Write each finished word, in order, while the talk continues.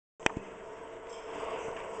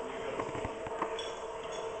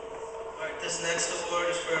This next award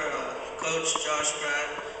is for Coach Josh Pratt,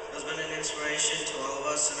 who has been an inspiration to all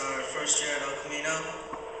of us in our first year at El Camino.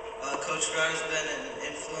 Coach Pratt has been an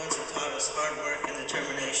influence and taught us hard work and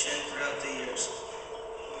determination throughout the years.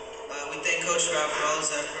 We thank Coach Pratt for all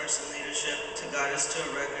his efforts and leadership to guide us to a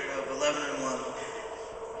record of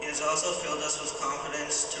 11-1. He has also filled us with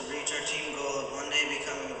confidence to reach our team goal of one day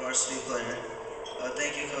becoming a varsity player.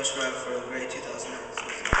 Thank you, Coach Pratt, for a great 2009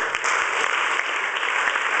 season.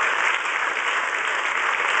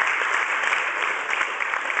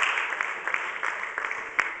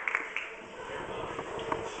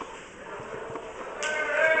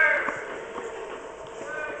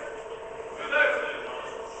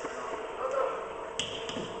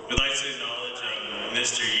 We'd like to acknowledge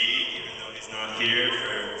Mr. Yee, even though he's not here,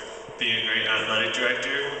 for being a great athletic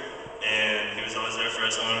director, and he was always there for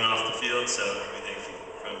us on and off the field, so we thank you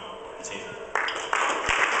from the team.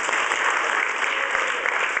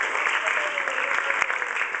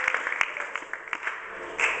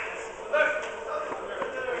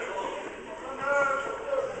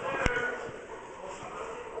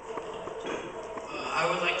 I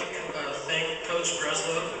would like to thank Coach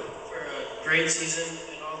Breslow for a great season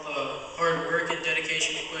and all the hard work and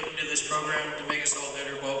dedication he put into this program to make us all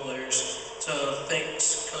better ball players. So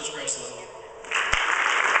thanks, Coach Breslow.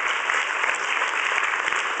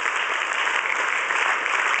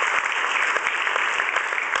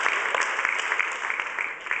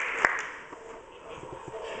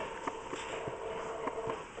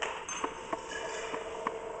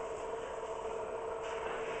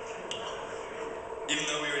 Even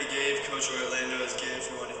though we already gave Coach Orlando his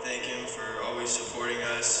gift, we want to thank him for always supporting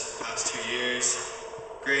us the past 2 years.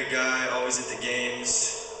 Great guy, always at the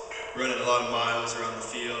games, running a lot of miles around the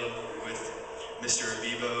field with Mr.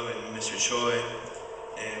 Abibo and Mr. Choi,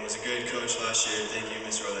 and was a good coach last year. Thank you,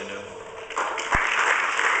 Mr. Orlando.